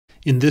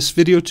In this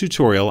video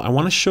tutorial, I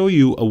want to show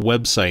you a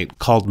website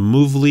called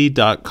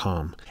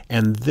Moovly.com.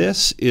 And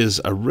this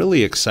is a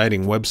really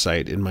exciting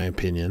website, in my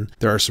opinion.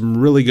 There are some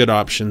really good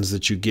options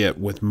that you get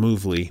with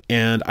Moovly.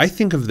 And I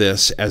think of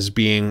this as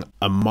being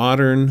a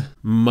modern,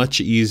 much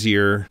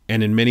easier,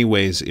 and in many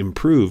ways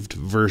improved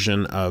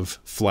version of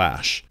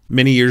Flash.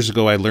 Many years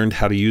ago, I learned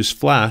how to use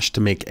Flash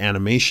to make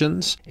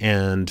animations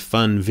and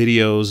fun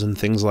videos and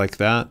things like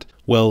that.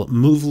 Well,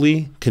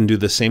 Moovly can do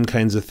the same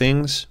kinds of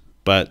things,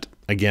 but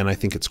again, I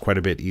think it's quite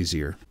a bit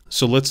easier.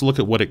 So let's look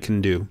at what it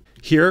can do.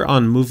 Here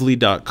on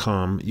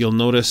Moovly.com, you'll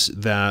notice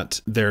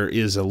that there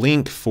is a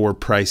link for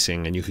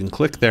pricing, and you can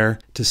click there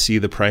to see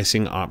the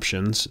pricing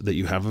options that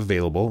you have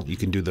available. You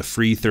can do the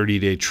free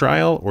 30-day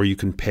trial, or you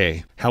can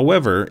pay.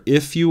 However,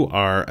 if you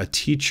are a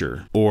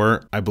teacher,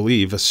 or I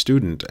believe a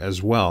student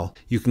as well,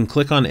 you can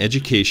click on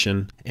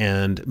Education,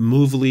 and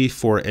Moovly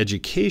for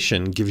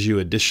Education gives you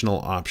additional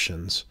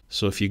options.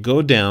 So if you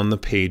go down the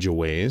page a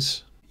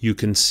ways, you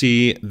can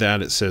see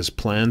that it says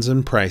plans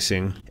and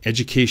pricing,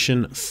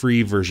 education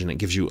free version. It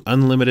gives you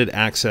unlimited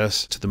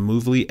access to the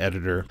Moovly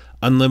editor,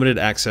 unlimited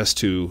access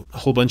to a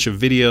whole bunch of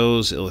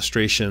videos,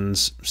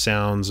 illustrations,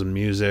 sounds, and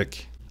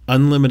music,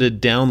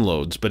 unlimited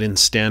downloads, but in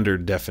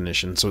standard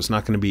definition. So it's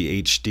not going to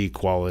be HD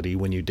quality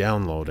when you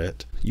download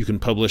it. You can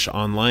publish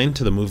online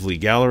to the Moovly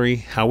gallery.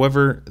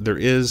 However, there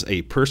is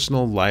a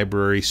personal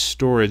library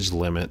storage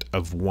limit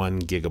of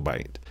 1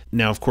 gigabyte.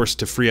 Now, of course,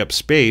 to free up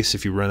space,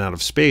 if you run out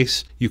of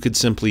space, you could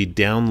simply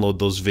download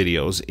those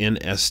videos in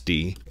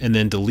SD and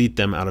then delete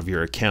them out of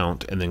your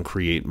account and then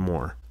create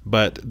more.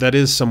 But that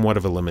is somewhat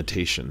of a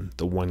limitation,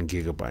 the 1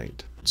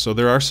 gigabyte. So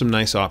there are some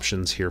nice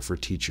options here for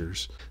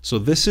teachers. So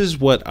this is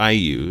what I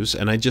use,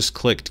 and I just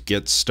clicked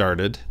Get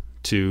Started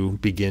to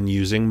begin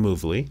using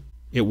Moovly.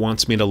 It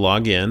wants me to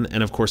log in,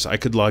 and of course I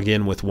could log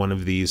in with one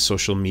of these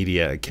social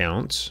media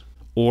accounts.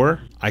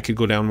 Or I could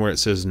go down where it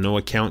says no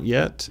account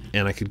yet,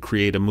 and I could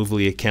create a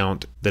Moovly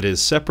account that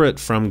is separate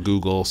from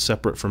Google,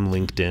 separate from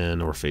LinkedIn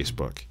or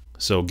Facebook.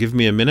 So give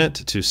me a minute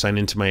to sign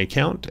into my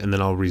account, and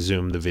then I'll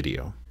resume the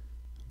video.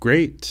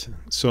 Great.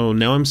 So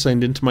now I'm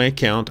signed into my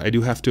account. I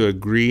do have to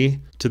agree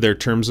to their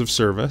terms of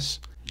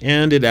service,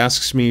 and it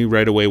asks me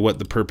right away what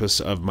the purpose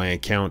of my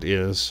account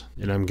is.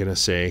 And I'm going to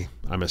say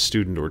I'm a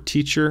student or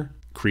teacher.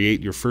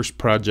 Create your first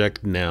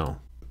project now.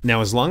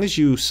 Now, as long as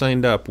you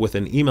signed up with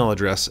an email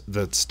address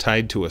that's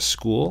tied to a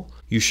school,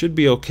 you should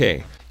be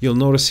okay. You'll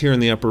notice here in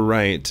the upper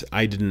right,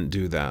 I didn't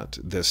do that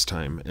this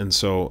time. And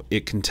so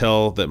it can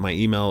tell that my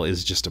email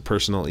is just a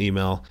personal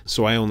email.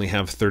 So I only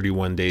have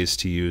 31 days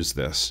to use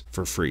this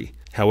for free.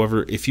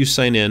 However, if you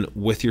sign in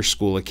with your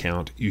school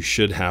account, you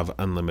should have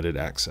unlimited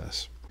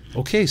access.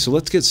 Okay, so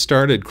let's get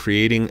started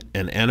creating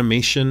an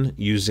animation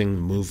using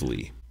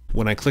Moovly.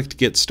 When I clicked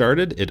Get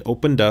Started, it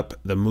opened up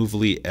the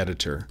Moovly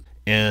editor.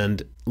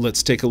 And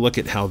let's take a look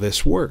at how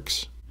this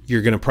works.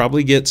 You're going to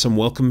probably get some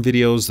welcome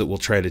videos that will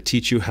try to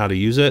teach you how to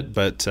use it,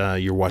 but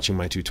you're watching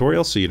my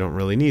tutorial, so you don't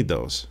really need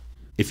those.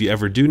 If you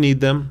ever do need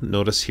them,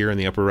 notice here in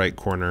the upper right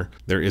corner,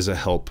 there is a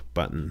help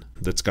button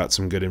that's got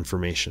some good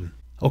information.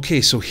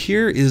 Okay, so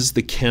here is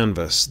the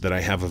canvas that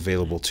I have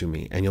available to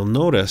me, and you'll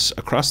notice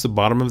across the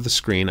bottom of the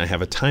screen I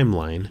have a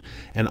timeline,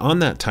 and on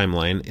that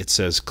timeline it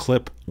says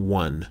clip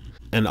 1.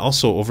 And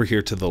also over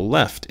here to the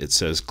left, it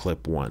says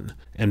clip 1.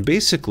 And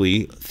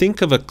basically,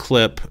 think of a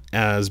clip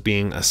as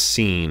being a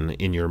scene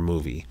in your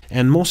movie.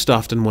 And most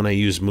often when I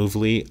use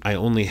Moovly, I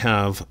only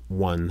have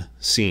one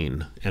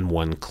scene and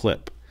one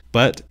clip.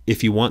 But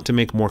if you want to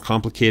make more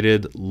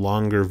complicated,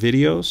 longer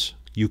videos,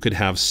 you could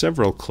have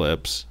several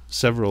clips,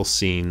 several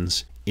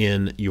scenes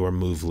in your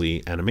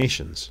Moovly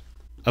animations.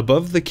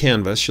 Above the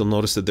canvas, you'll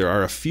notice that there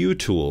are a few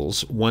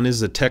tools. One is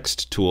the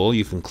text tool.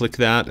 You can click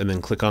that and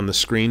then click on the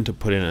screen to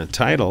put in a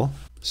title.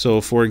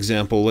 So for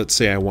example, let's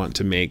say I want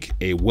to make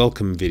a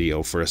welcome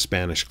video for a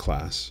Spanish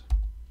class.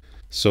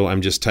 So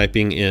I'm just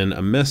typing in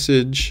a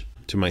message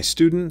to my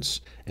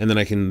students, and then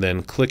I can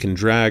then click and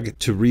drag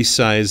to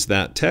resize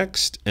that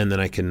text, and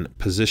then I can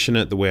position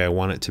it the way I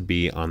want it to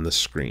be on the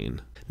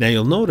screen. Now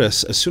you'll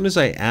notice as soon as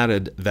I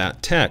added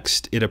that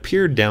text, it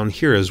appeared down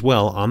here as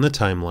well on the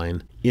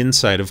timeline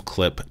inside of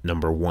clip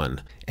number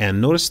 1. And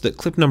notice that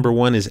clip number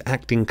 1 is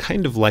acting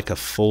kind of like a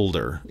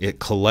folder. It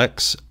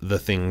collects the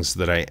things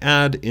that I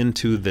add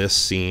into this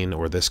scene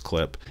or this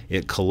clip.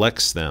 It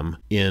collects them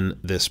in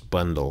this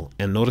bundle.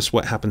 And notice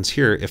what happens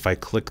here. If I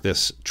click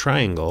this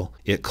triangle,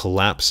 it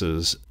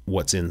collapses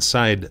what's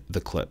inside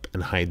the clip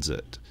and hides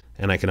it.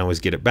 And I can always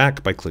get it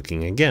back by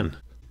clicking again.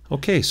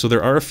 Okay, so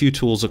there are a few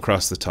tools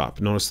across the top.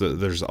 Notice that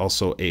there's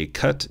also a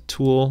cut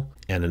tool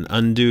and an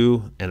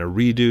undo and a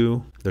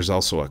redo. There's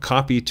also a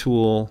copy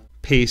tool,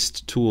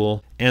 paste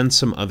tool, and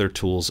some other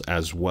tools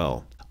as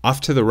well. Off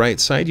to the right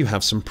side, you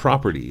have some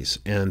properties.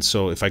 And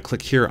so if I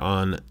click here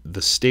on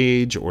the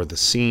stage or the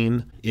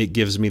scene, it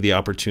gives me the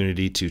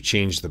opportunity to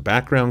change the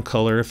background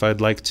color if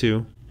I'd like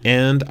to.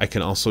 And I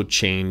can also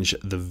change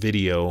the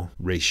video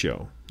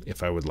ratio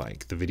if I would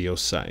like, the video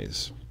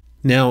size.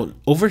 Now,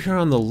 over here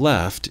on the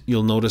left,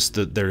 you'll notice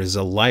that there is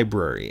a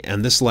library,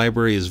 and this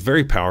library is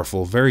very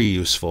powerful, very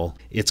useful.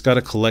 It's got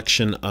a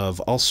collection of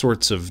all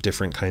sorts of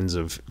different kinds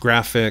of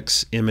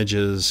graphics,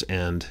 images,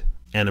 and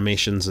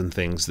animations and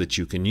things that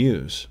you can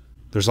use.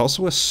 There's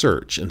also a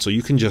search, and so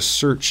you can just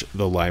search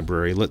the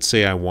library. Let's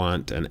say I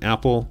want an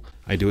apple.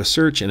 I do a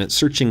search, and it's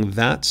searching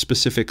that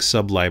specific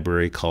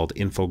sub-library called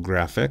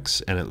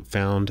infographics, and it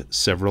found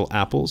several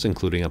apples,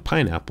 including a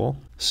pineapple.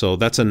 So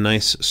that's a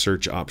nice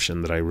search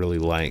option that I really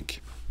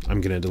like. I'm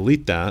going to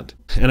delete that,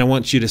 and I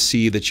want you to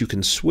see that you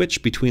can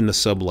switch between the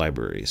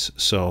sub-libraries.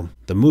 So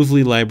the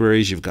Moovly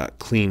libraries, you've got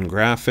clean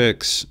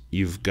graphics,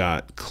 you've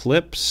got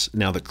clips.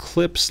 Now the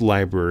clips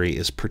library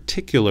is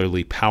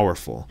particularly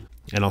powerful,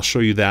 and I'll show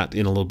you that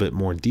in a little bit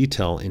more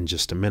detail in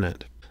just a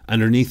minute.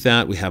 Underneath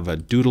that, we have a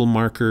doodle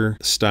marker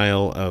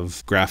style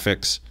of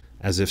graphics,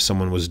 as if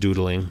someone was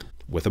doodling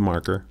with a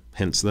marker,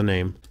 hence the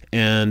name.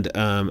 And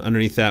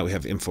underneath that, we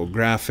have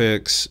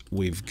infographics,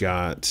 we've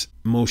got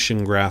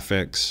motion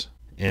graphics,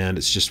 and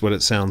it's just what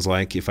it sounds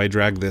like. If I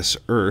drag this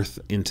earth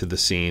into the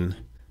scene,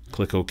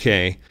 click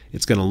OK,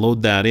 it's going to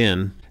load that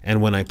in,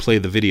 and when I play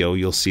the video,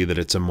 you'll see that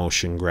it's a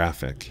motion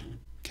graphic.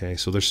 Okay,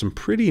 so there's some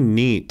pretty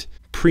neat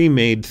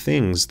pre-made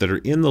things that are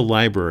in the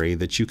library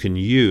that you can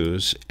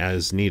use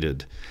as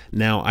needed.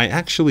 Now, I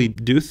actually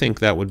do think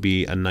that would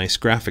be a nice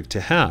graphic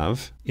to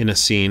have in a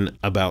scene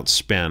about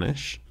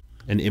Spanish,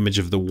 an image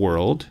of the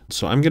world.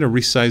 So I'm going to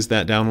resize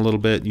that down a little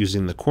bit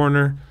using the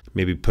corner,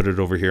 maybe put it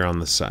over here on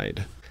the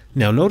side.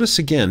 Now notice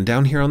again,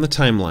 down here on the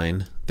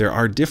timeline, there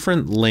are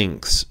different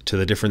lengths to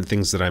the different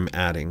things that I'm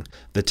adding.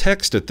 The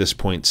text at this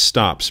point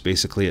stops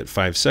basically at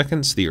 5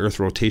 seconds. The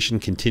Earth rotation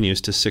continues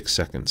to 6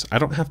 seconds. I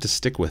don't have to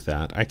stick with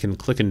that. I can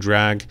click and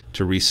drag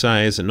to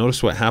resize, and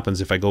notice what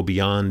happens if I go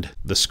beyond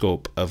the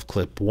scope of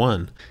clip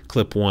 1.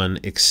 Clip 1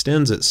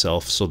 extends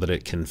itself so that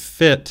it can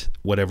fit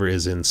whatever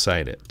is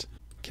inside it.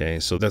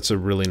 Okay, so that's a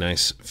really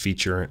nice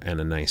feature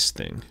and a nice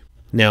thing.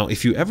 Now,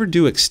 if you ever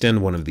do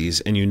extend one of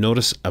these and you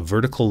notice a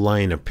vertical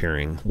line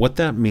appearing, what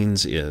that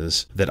means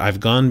is that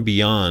I've gone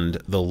beyond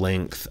the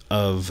length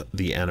of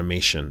the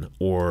animation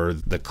or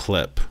the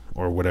clip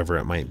or whatever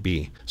it might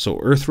be. So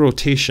Earth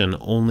rotation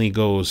only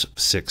goes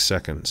 6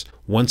 seconds.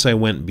 Once I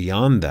went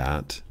beyond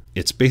that,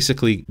 it's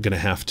basically going to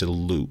have to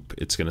loop.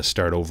 It's going to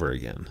start over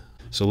again.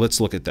 So let's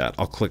look at that.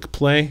 I'll click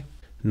play.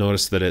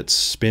 Notice that it's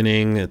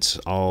spinning. It's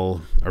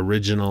all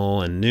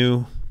original and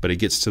new, but it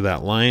gets to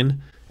that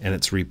line and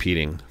it's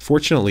repeating.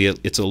 Fortunately,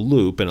 it's a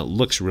loop and it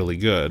looks really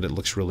good. It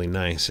looks really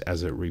nice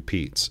as it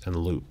repeats and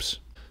loops.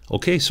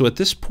 Okay, so at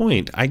this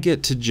point, I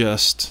get to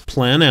just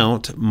plan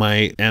out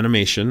my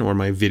animation or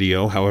my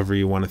video, however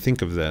you want to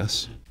think of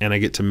this, and I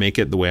get to make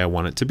it the way I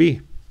want it to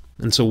be.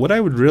 And so what I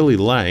would really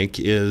like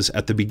is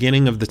at the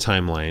beginning of the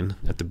timeline,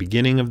 at the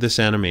beginning of this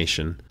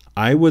animation,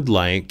 I would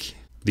like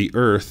the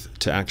Earth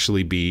to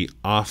actually be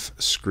off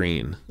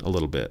screen a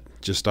little bit,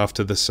 just off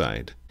to the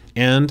side.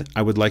 And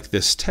I would like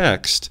this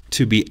text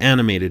to be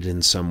animated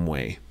in some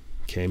way.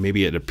 Okay,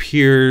 maybe it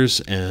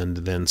appears and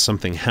then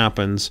something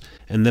happens,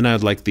 and then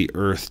I'd like the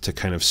Earth to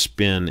kind of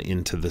spin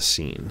into the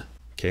scene.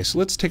 Okay, so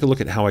let's take a look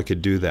at how I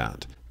could do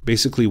that.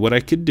 Basically, what I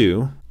could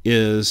do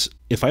is,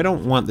 if I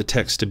don't want the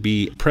text to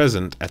be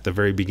present at the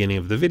very beginning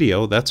of the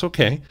video, that's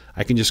okay.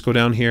 I can just go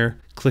down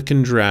here, click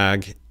and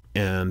drag,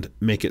 and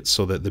make it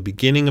so that the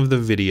beginning of the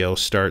video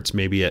starts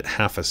maybe at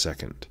 ½ a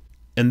second.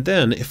 And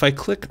then if I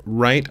click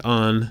right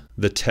on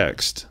the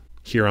text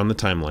here on the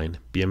timeline,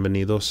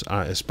 Bienvenidos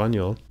a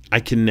Español, I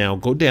can now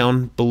go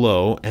down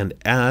below and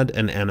add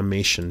an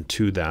animation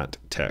to that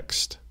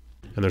text.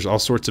 And there's all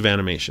sorts of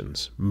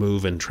animations: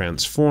 move and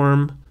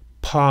transform,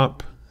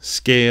 pop,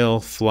 scale,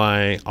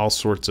 fly, all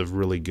sorts of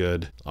really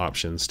good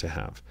options to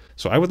have.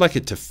 So I would like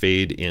it to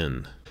fade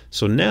in.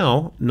 So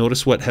now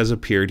notice what has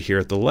appeared here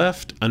at the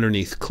left.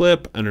 Underneath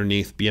clip,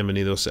 underneath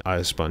Bienvenidos a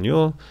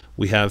Español,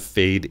 we have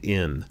fade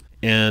in.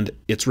 And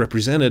it's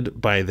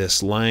represented by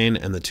this line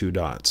and the 2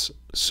 dots.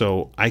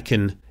 So I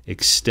can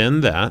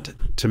extend that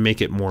to make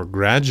it more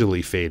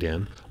gradually fade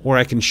in, or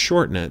I can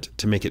shorten it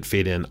to make it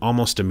fade in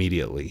almost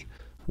immediately.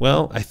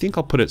 Well, I think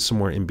I'll put it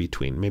somewhere in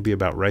between, maybe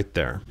about right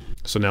there.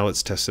 So now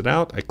let's test it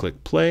out. I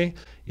click play,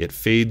 it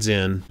fades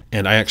in,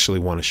 and I actually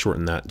want to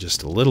shorten that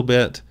just a little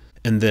bit.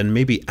 And then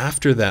maybe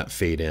after that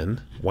fade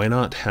in, why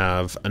not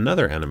have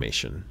another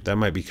animation? That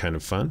might be kind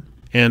of fun.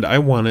 And I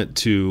want it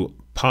to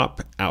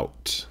pop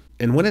out.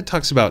 And when it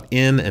talks about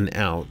in and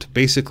out,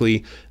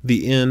 basically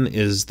the in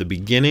is the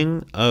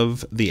beginning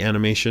of the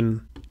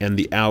animation and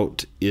the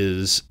out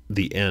is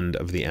the end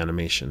of the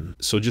animation.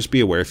 So just be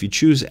aware, if you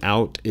choose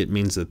out, it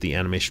means that the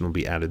animation will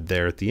be added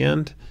there at the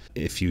end.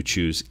 If you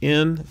choose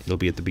in, it'll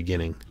be at the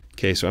beginning.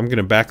 Okay, so I'm going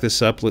to back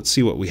this up. Let's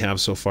see what we have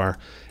so far.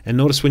 And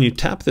notice when you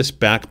tap this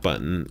back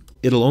button,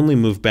 it'll only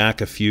move back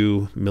a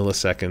few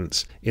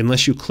milliseconds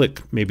unless you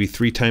click maybe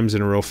 3 times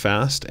in a row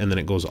fast, and then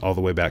it goes all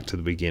the way back to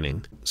the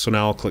beginning. So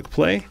now I'll click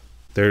play.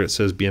 There it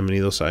says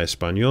Bienvenidos a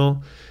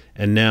Español,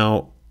 and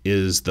now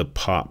is the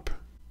pop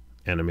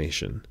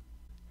animation.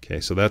 Okay,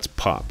 so that's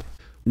pop.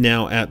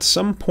 Now at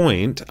some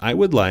point I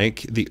would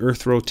like the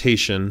earth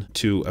rotation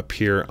to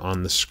appear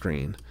on the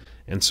screen.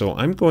 And so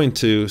I'm going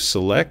to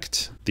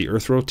select the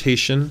earth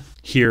rotation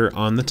here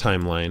on the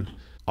timeline.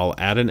 I'll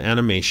add an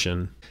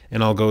animation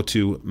and I'll go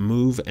to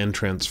Move and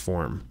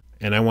Transform.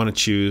 And I want to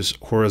choose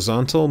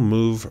horizontal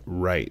move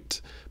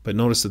right. But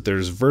notice that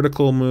there's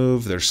vertical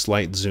move, there's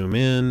slight zoom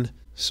in.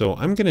 So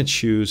I'm going to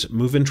choose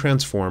Move and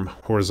Transform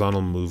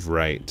horizontal move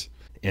right.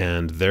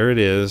 And there it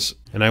is.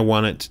 And I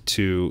want it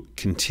to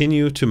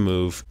continue to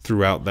move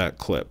throughout that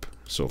clip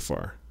so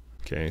far.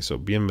 Okay, so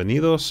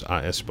bienvenidos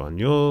a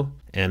Español.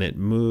 And it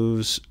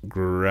moves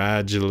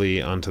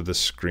gradually onto the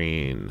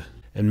screen.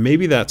 And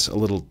maybe that's a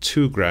little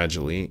too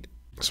gradually.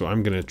 So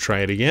I'm going to try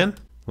it again.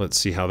 Let's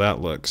see how that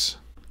looks.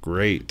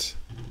 Great.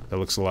 That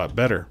looks a lot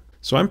better.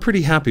 So I'm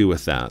pretty happy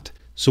with that.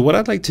 So what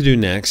I'd like to do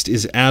next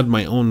is add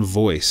my own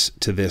voice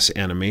to this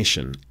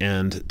animation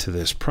and to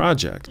this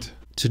project.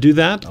 To do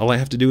that, all I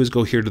have to do is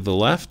go here to the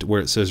left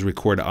where it says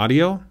Record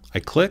Audio. I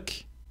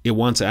click. It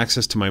wants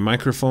access to my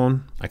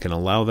microphone. I can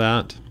allow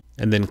that.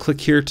 And then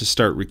click here to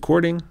start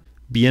recording.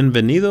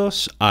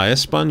 Bienvenidos a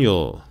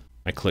Español.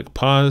 I click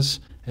pause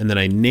and then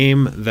I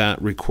name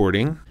that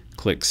recording.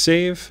 Click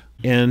save.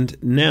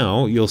 And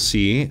now you'll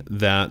see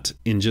that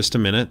in just a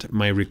minute,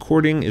 my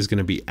recording is going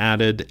to be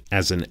added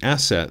as an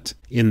asset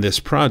in this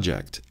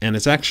project. And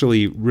it's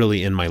actually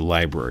really in my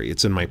library.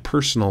 It's in my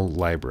personal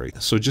library.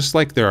 So just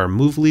like there are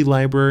Moovly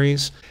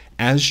libraries,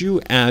 as you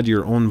add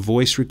your own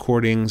voice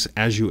recordings,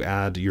 as you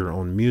add your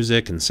own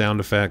music and sound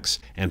effects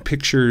and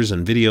pictures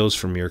and videos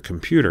from your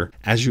computer,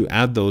 as you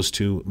add those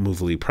to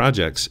Moovly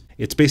projects,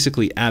 it's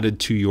basically added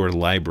to your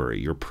library,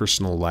 your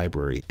personal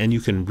library, and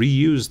you can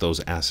reuse those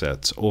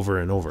assets over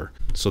and over.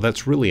 So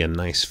that's really a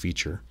nice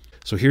feature.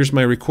 So here's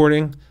my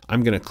recording.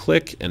 I'm going to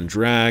click and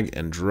drag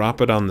and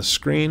drop it on the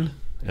screen,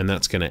 and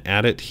that's going to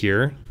add it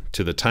here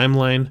to the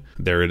timeline.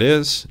 There it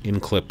is in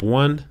clip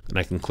 1, and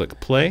I can click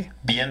play.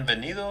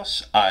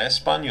 Bienvenidos a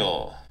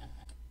Español.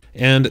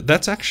 And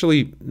that's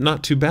actually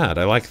not too bad.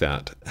 I like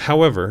that.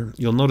 However,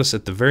 you'll notice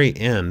at the very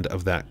end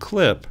of that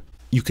clip,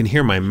 you can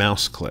hear my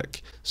mouse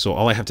click. So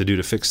all I have to do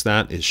to fix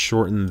that is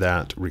shorten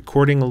that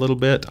recording a little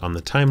bit on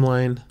the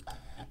timeline,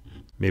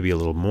 maybe a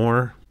little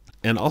more.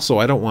 And also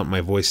I don't want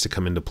my voice to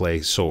come into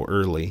play so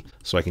early,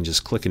 so I can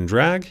just click and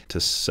drag to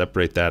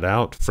separate that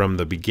out from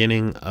the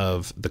beginning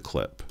of the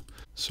clip.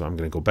 So I'm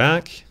going to go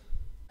back.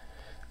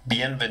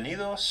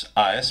 Bienvenidos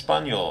a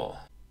Español.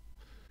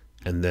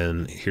 And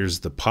then here's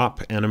the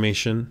pop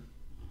animation.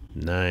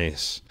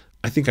 Nice.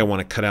 I think I want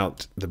to cut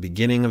out the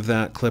beginning of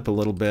that clip a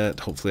little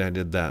bit. Hopefully I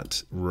did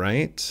that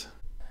right.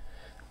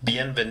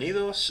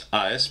 Bienvenidos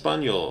a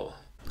Español.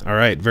 All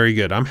right, very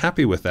good. I'm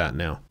happy with that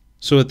now.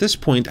 So at this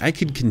point, I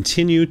could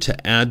continue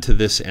to add to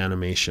this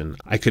animation.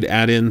 I could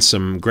add in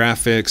some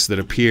graphics that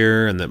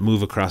appear and that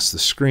move across the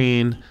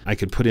screen. I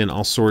could put in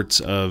all sorts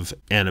of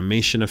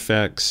animation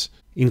effects,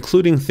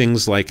 including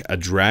things like a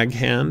drag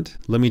hand.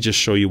 Let me just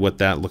show you what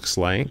that looks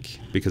like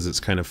because it's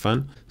kind of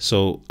fun.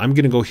 So I'm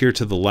going to go here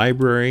to the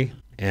library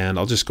and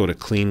I'll just go to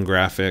clean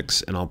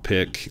graphics and I'll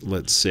pick,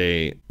 let's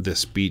say,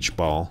 this beach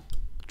ball.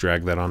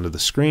 Drag that onto the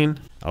screen.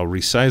 I'll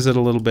resize it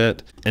a little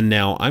bit. And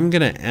now I'm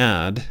going to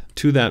add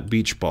to that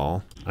beach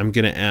ball, I'm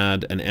going to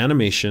add an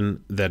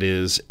animation that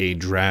is a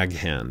drag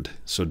hand.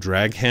 So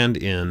drag hand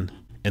in,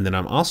 and then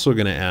I'm also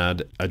going to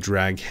add a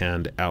drag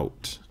hand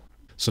out.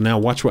 So now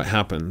watch what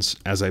happens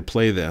as I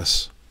play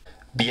this.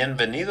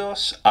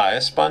 Bienvenidos a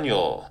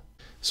Español.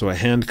 So a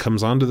hand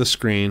comes onto the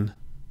screen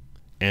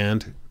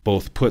and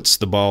both puts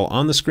the ball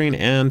on the screen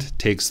and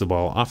takes the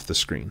ball off the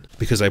screen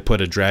because I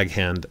put a drag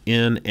hand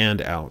in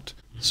and out.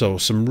 So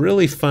some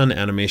really fun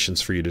animations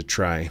for you to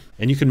try.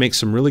 And you can make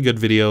some really good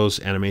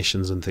videos,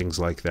 animations, and things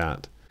like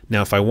that.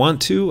 Now, if I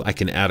want to, I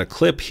can add a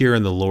clip here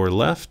in the lower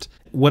left.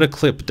 What a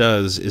clip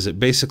does is it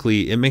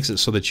makes it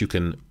so that you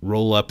can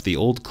roll up the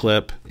old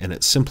clip and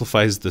it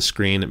simplifies the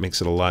screen. It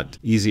makes it a lot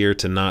easier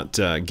to not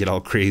get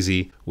all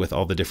crazy with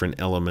all the different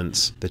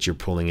elements that you're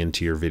pulling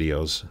into your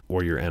videos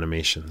or your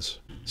animations.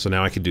 So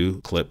now I could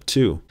do clip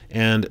 2.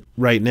 And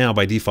right now,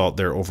 by default,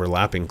 they're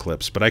overlapping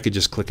clips, but I could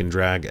just click and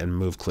drag and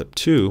move clip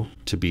 2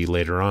 to be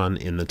later on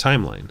in the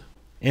timeline.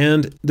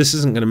 And this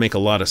isn't going to make a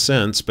lot of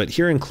sense, but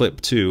here in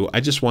clip 2, I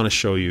just want to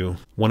show you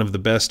one of the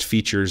best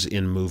features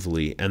in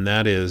Moovly, and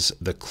that is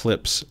the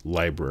clips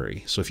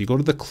library. So if you go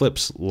to the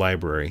clips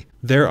library,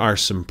 there are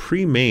some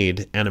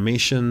pre-made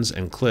animations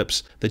and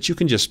clips that you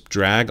can just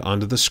drag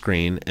onto the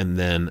screen and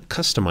then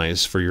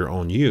customize for your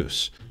own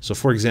use. So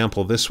for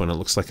example, this one, it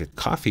looks like a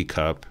coffee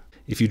cup.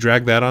 If you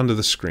drag that onto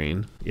the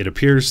screen, it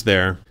appears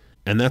there,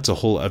 and that's a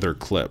whole other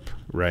clip,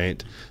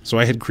 right? So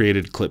I had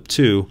created clip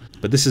 2,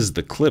 but this is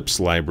the clips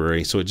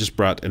library, so it just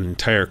brought an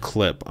entire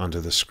clip onto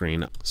the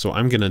screen. So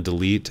I'm going to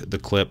delete the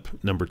clip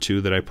number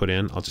 2 that I put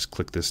in. I'll just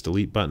click this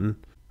delete button.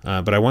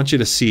 But I want you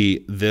to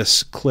see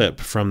this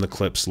clip from the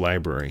clips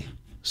library.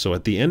 So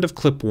at the end of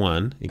clip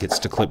 1, it gets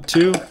to clip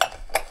 2.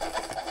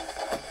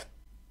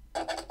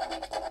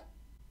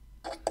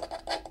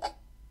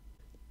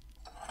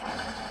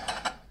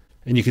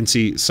 And you can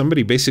see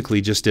somebody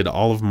basically just did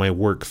all of my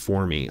work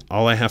for me.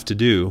 All I have to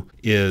do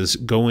is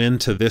go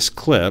into this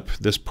clip,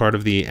 this part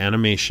of the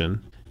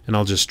animation, and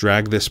I'll just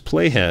drag this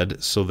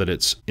playhead so that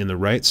it's in the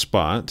right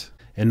spot.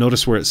 And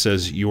notice where it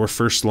says your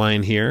first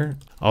line here.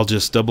 I'll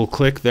just double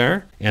click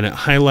there and it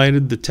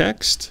highlighted the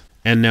text.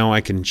 And now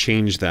I can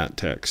change that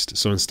text.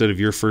 So instead of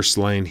your first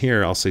line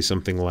here, I'll say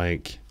something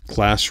like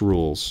class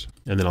rules.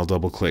 And then I'll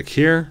double click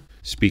here,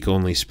 speak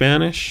only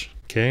Spanish.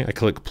 Okay, I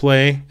click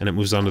play and it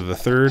moves on to the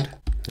third.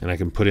 And I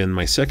can put in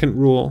my second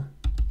rule.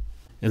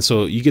 And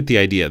so you get the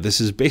idea. This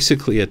is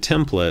basically a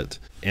template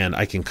and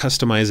I can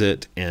customize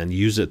it and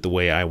use it the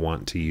way I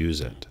want to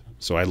use it.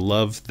 So I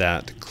love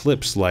that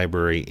clips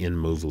library in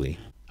Moovly.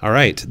 All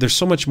right, there's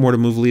so much more to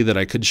Moovly that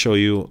I could show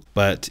you,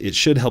 but it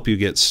should help you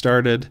get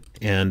started.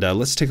 And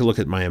let's take a look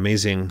at my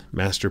amazing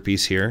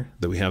masterpiece here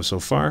that we have so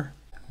far.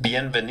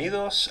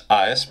 Bienvenidos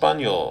a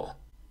Español.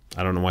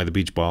 I don't know why the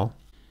beach ball.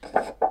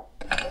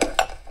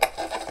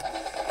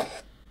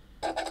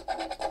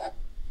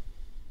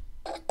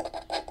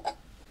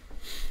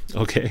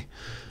 Okay,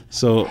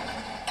 so,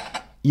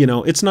 you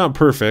know, it's not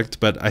perfect,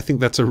 but I think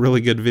that's a really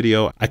good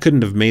video. I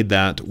couldn't have made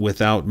that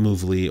without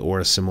Moovly or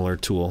a similar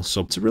tool,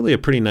 so it's really a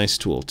pretty nice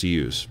tool to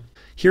use.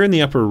 Here in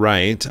the upper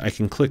right, I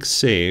can click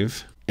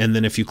Save, and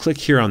then if you click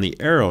here on the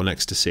arrow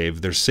next to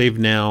Save, there's Save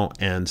Now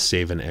and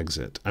Save and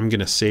Exit. I'm going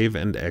to save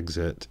and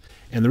exit.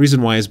 And the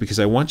reason why is because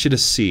I want you to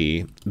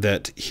see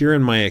that here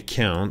in my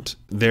account,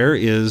 there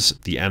is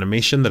the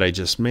animation that I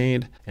just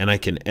made, and I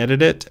can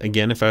edit it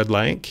again if I'd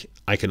like.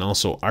 I can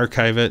also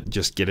archive it,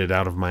 just get it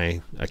out of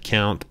my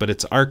account, but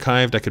it's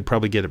archived. I could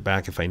probably get it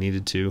back if I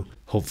needed to,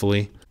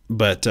 hopefully.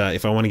 But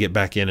if I want to get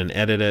back in and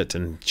edit it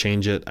and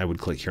change it, I would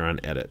click here on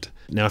Edit.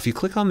 Now, if you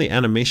click on the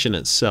animation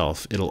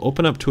itself, it'll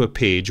open up to a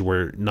page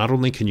where not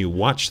only can you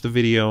watch the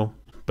video,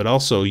 but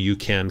also you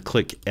can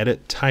click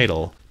Edit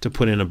Title to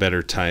put in a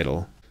better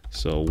title.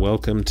 So,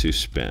 welcome to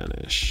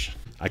Spanish.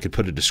 I could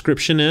put a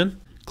description in,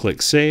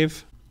 click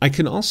Save. I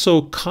can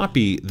also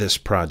copy this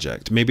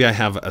project. Maybe I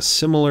have a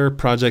similar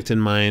project in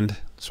mind,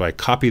 so I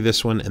copy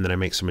this one and then I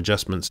make some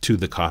adjustments to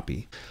the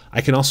copy.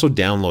 I can also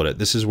download it.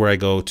 This is where I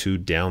go to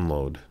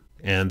download.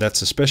 And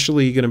that's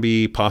especially going to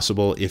be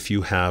possible if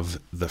you have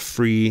the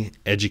free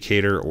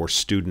educator or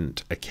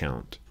student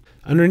account.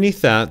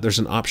 Underneath that, there's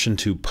an option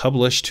to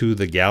publish to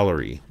the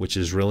gallery, which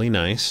is really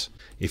nice.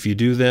 If you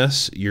do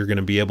this, you're going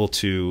to be able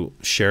to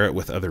share it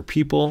with other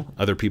people.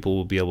 Other people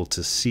will be able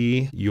to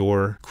see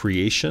your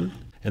creation.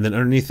 And then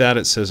underneath that,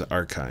 it says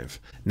archive.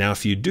 Now,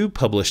 if you do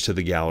publish to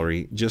the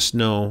gallery, just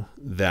know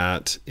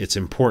that it's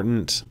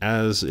important,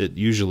 as it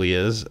usually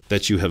is,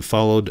 that you have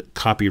followed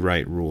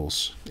copyright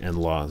rules and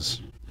laws.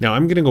 Now,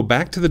 I'm going to go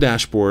back to the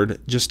dashboard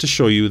just to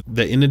show you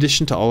that in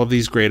addition to all of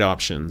these great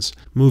options,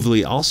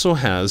 Moovly also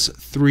has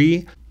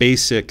 3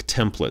 basic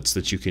templates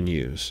that you can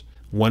use.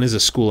 One is a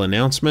school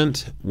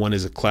announcement, one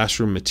is a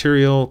classroom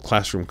material,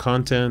 classroom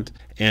content,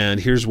 and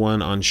here's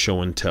one on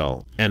show and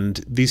tell. And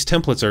these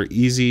templates are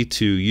easy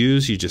to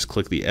use. You just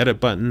click the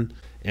edit button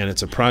and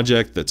it's a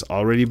project that's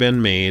already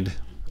been made.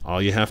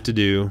 All you have to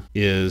do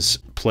is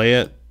play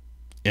it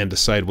and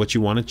decide what you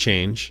want to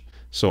change.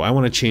 So I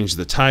want to change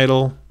the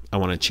title, I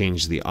want to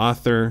change the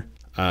author,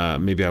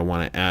 maybe I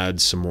want to add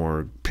some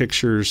more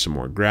pictures, some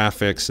more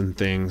graphics and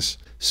things.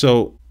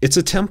 So it's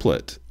a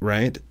template,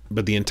 right?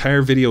 But the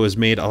entire video is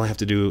made. All I have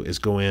to do is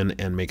go in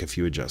and make a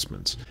few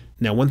adjustments.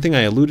 Now, one thing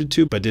I alluded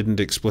to but didn't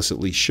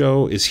explicitly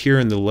show is here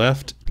in the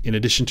left, in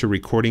addition to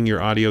recording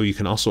your audio, you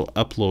can also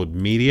upload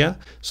media.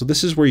 So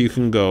this is where you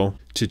can go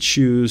to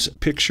choose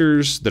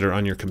pictures that are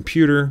on your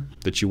computer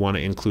that you want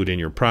to include in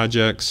your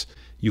projects.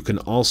 You can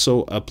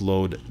also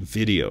upload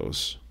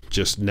videos.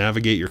 Just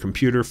navigate your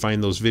computer,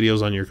 find those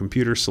videos on your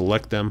computer,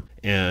 select them,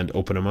 and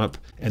open them up,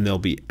 and they'll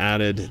be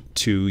added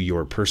to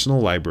your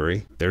personal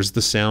library. There's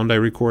the sound I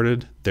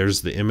recorded,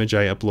 there's the image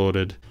I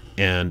uploaded,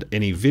 and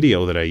any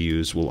video that I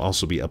use will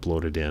also be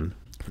uploaded in.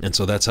 And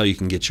so that's how you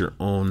can get your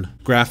own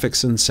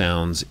graphics and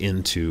sounds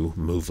into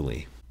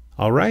Moovly.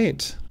 All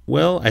right.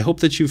 Well, I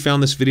hope that you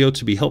found this video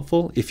to be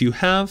helpful. If you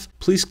have,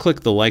 please click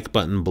the like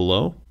button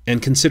below. And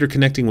consider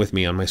connecting with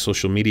me on my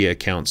social media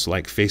accounts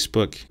like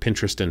Facebook,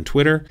 Pinterest, and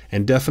Twitter.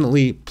 And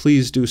definitely,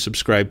 please do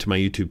subscribe to my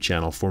YouTube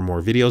channel for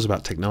more videos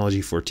about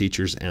technology for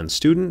teachers and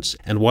students.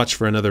 And watch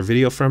for another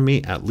video from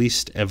me at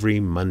least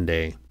every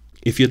Monday.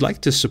 If you'd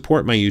like to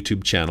support my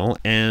YouTube channel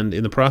and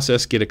in the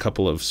process get a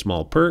couple of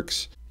small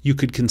perks, you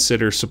could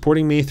consider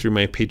supporting me through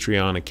my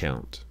Patreon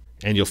account.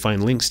 And you'll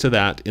find links to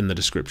that in the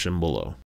description below.